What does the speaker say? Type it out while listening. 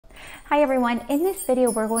Hi everyone, in this video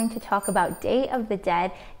we're going to talk about Day of the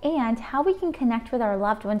Dead and how we can connect with our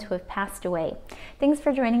loved ones who have passed away. Thanks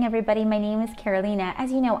for joining everybody. My name is Carolina.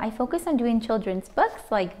 As you know, I focus on doing children's books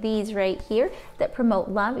like these right here that promote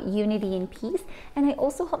love, unity, and peace, and I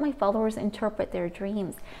also help my followers interpret their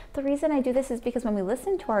dreams. The reason I do this is because when we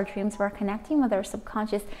listen to our dreams, we're connecting with our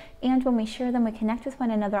subconscious, and when we share them, we connect with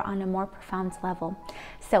one another on a more profound level.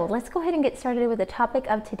 So let's go ahead and get started with the topic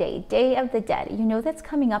of today, Day of the Dead. You know that's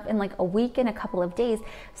coming up in like a week and a couple of days.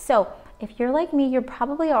 So if you're like me, you're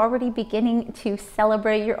probably already beginning to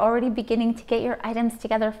celebrate. You're already beginning to get your items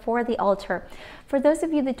together for the altar. For those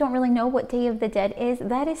of you that don't really know what Day of the Dead is,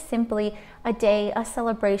 that is simply a day, a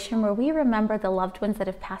celebration where we remember the loved ones that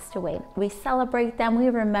have passed away. We celebrate them, we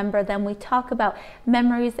remember them, we talk about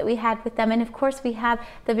memories that we had with them, and of course we have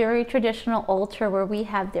the very traditional altar where we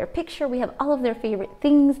have their picture, we have all of their favorite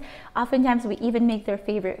things. Oftentimes we even make their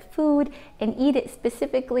favorite food and eat it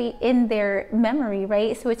specifically in their memory,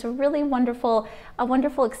 right? So it's a really wonderful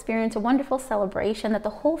experience, a wonderful celebration that the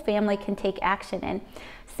whole family can take action in.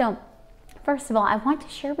 So first of all, I want to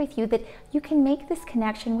share with you that you can make this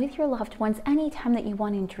connection with your loved ones anytime that you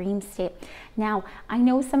want in dream state. Now, I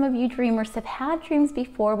know some of you dreamers have had dreams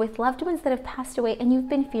before with loved ones that have passed away and you've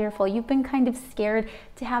been fearful, you've been kind of scared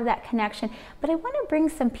to have that connection, but I want to bring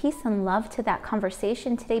some peace and love to that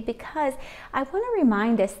conversation today because I want to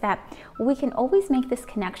remind us that we can always make this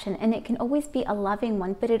connection and it can always be a loving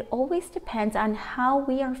one, but it always depends on how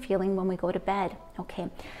we are feeling when we go to bed. Okay,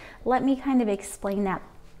 let me kind of explain that.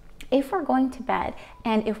 If we're going to bed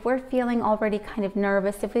and if we're feeling already kind of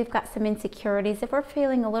nervous, if we've got some insecurities, if we're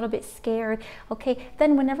feeling a little bit scared, okay,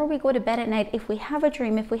 then whenever we go to bed at night, if we have a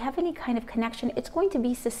dream, if we have any kind of connection, it's going to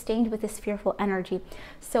be sustained with this fearful energy.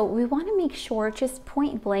 So we want to make sure, just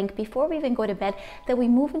point blank, before we even go to bed, that we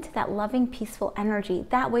move into that loving, peaceful energy.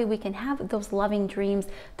 That way we can have those loving dreams,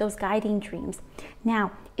 those guiding dreams.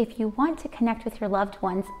 Now, if you want to connect with your loved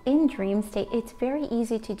ones in dream state, it's very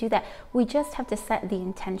easy to do that. We just have to set the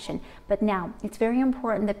intention. But now, it's very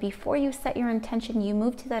important that before you set your intention, you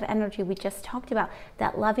move to that energy we just talked about,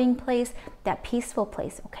 that loving place, that peaceful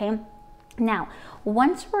place, okay? Now,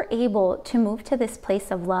 once we're able to move to this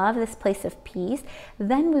place of love, this place of peace,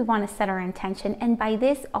 then we want to set our intention. And by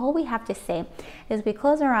this, all we have to say is we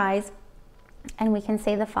close our eyes and we can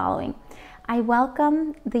say the following: I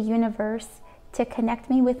welcome the universe to connect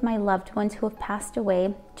me with my loved ones who have passed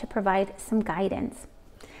away, to provide some guidance.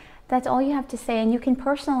 That's all you have to say, and you can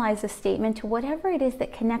personalize the statement to whatever it is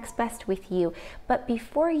that connects best with you. But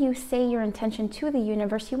before you say your intention to the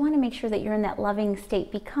universe, you want to make sure that you're in that loving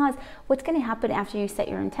state, because what's going to happen after you set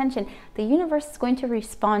your intention, the universe is going to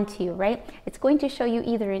respond to you, right? It's going to show you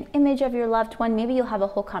either an image of your loved one, maybe you'll have a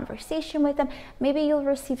whole conversation with them, maybe you'll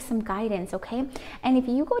receive some guidance, okay? And if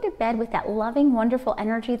you go to bed with that loving, wonderful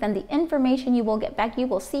energy, then the information you will get back, you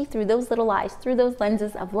will see through those little eyes, through those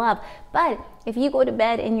lenses of love. But if you go to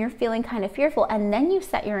bed and you're feeling kind of fearful and then you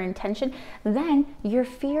set your intention, then your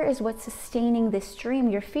fear is what's sustaining this dream.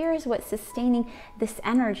 Your fear is what's sustaining this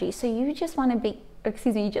energy. So you just want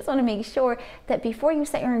to make sure that before you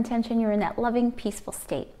set your intention, you're in that loving, peaceful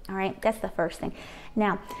state. All right, that's the first thing.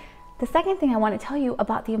 Now, the second thing I want to tell you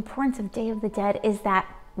about the importance of Day of the Dead is that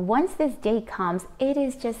once this day comes, it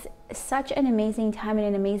is just such an amazing time and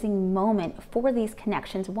an amazing moment for these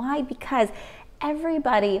connections. Why? Because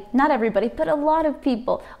everybody, not everybody, but a lot of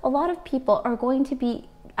people are going to be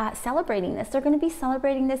celebrating this. They're going to be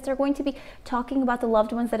celebrating this. They're going to be talking about the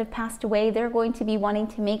loved ones that have passed away. They're going to be wanting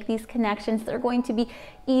to make these connections. They're going to be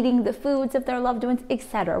eating the foods of their loved ones,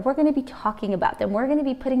 etc. We're going to be talking about them. We're going to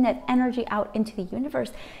be putting that energy out into the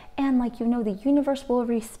universe. And like you know, the universe will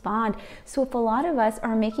respond. So if a lot of us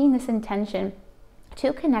are making this intention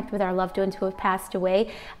to connect with our loved ones who have passed away,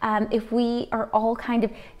 if we are all kind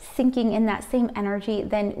of sinking in that same energy,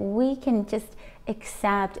 then we can just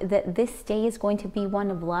accept that this day is going to be one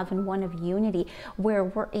of love and one of unity, where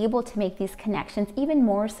we're able to make these connections even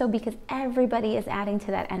more so because everybody is adding to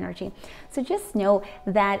that energy. So just know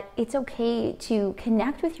that it's okay to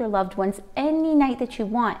connect with your loved ones any night that you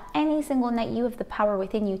want. Any single night, you have the power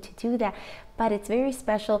within you to do that. But it's very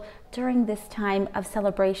special during this time of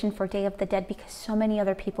celebration for Day of the Dead because so many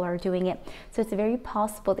other people are doing it. So it's very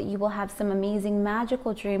possible that you will have some amazing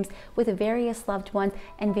magical dreams with various loved ones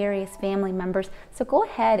and various family members So go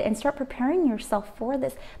ahead and start preparing yourself for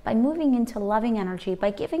this by moving into loving energy,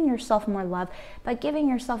 by giving yourself more love, by giving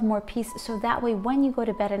yourself more peace, so that way when you go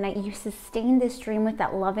to bed at night, you sustain this dream with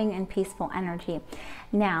that loving and peaceful energy.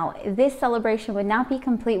 Now, this celebration would not be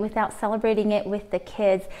complete without celebrating it with the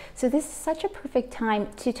kids. So this is such a perfect time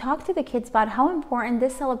to talk to the kids about how important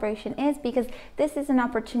this celebration is, because this is an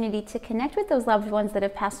opportunity to connect with those loved ones that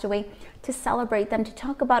have passed away, to celebrate them, to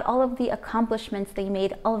talk about all of the accomplishments they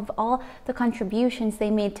made, of all the contributions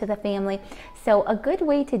they made to the family. So a good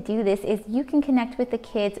way to do this is you can connect with the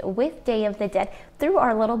kids with Day of the Dead through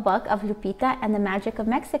our little book of Lupita and the Magic of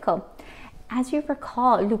Mexico. As you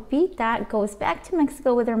recall, Lupita goes back to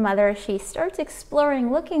Mexico with her mother. She starts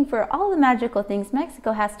exploring, looking for all the magical things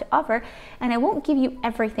Mexico has to offer. And I won't give you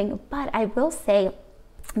everything, but I will say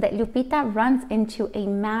that Lupita runs into a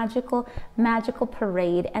magical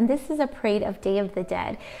parade, and this is a parade of Day of the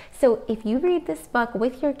Dead. So if you read this book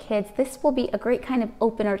with your kids, this will be a great kind of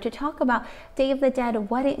opener to talk about Day of the Dead,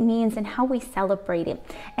 what it means and how we celebrate it.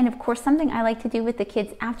 And of course, something I like to do with the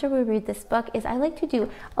kids after we read this book is I like to do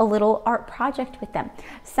a little art project with them.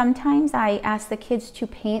 Sometimes I ask the kids to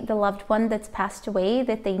paint the loved one that's passed away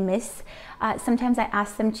that they miss. Sometimes I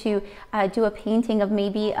ask them to do a painting of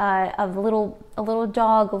maybe a little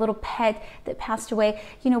dog, a little pet that passed away.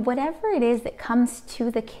 You know, whatever it is that comes to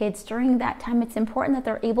the kids during that time, it's important that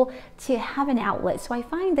they're able to have an outlet. So I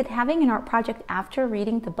find that having an art project after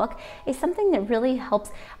reading the book is something that really helps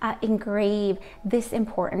engrave this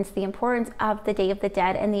importance, the importance of the Day of the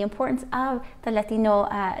Dead and the importance of the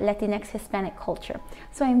Latinx Hispanic culture.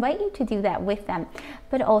 So I invite you to do that with them.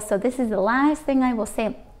 But also, this is the last thing I will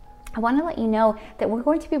say. I want to let you know that we're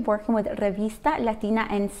going to be working with Revista Latina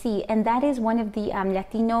NC, and that is one of the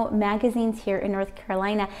Latino magazines here in North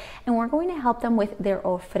Carolina, and we're going to help them with their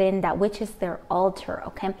ofrenda, which is their altar,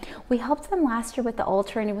 okay? We helped them last year with the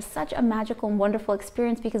altar, and it was such a magical and wonderful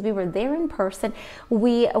experience because we were there in person.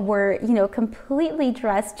 We were, you know, completely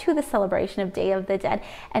dressed to the celebration of Day of the Dead,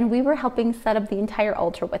 and we were helping set up the entire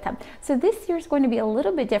altar with them. So this year is going to be a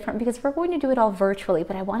little bit different because we're going to do it all virtually,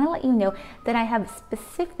 but I want to let you know that I have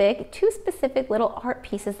two specific little art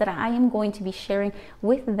pieces that I am going to be sharing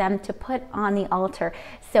with them to put on the altar.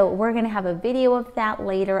 So we're going to have a video of that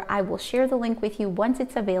later. I will share the link with you once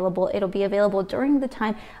it's available. It'll be available during the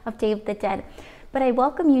time of Day of the Dead. But I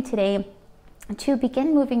welcome you today to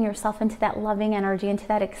begin moving yourself into that loving energy, into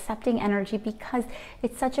that accepting energy, because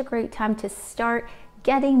it's such a great time to start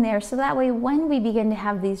getting there, so that way when we begin to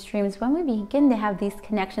have these dreams, when we begin to have these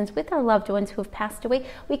connections with our loved ones who have passed away,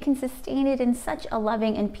 we can sustain it in such a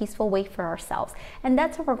loving and peaceful way for ourselves. And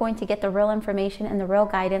that's how we're going to get the real information and the real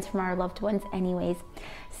guidance from our loved ones anyways.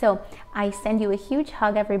 So I send you a huge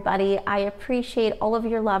hug, everybody. I appreciate all of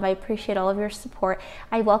your love. I appreciate all of your support.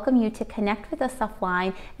 I welcome you to connect with us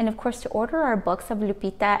offline, and of course to order our books of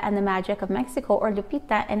Lupita and the Magic of Mexico, or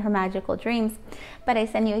Lupita and Her Magical Dreams. But I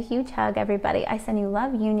send you a huge hug, everybody. I send you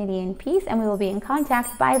love, unity, and peace, and we will be in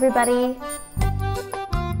contact. Bye, everybody.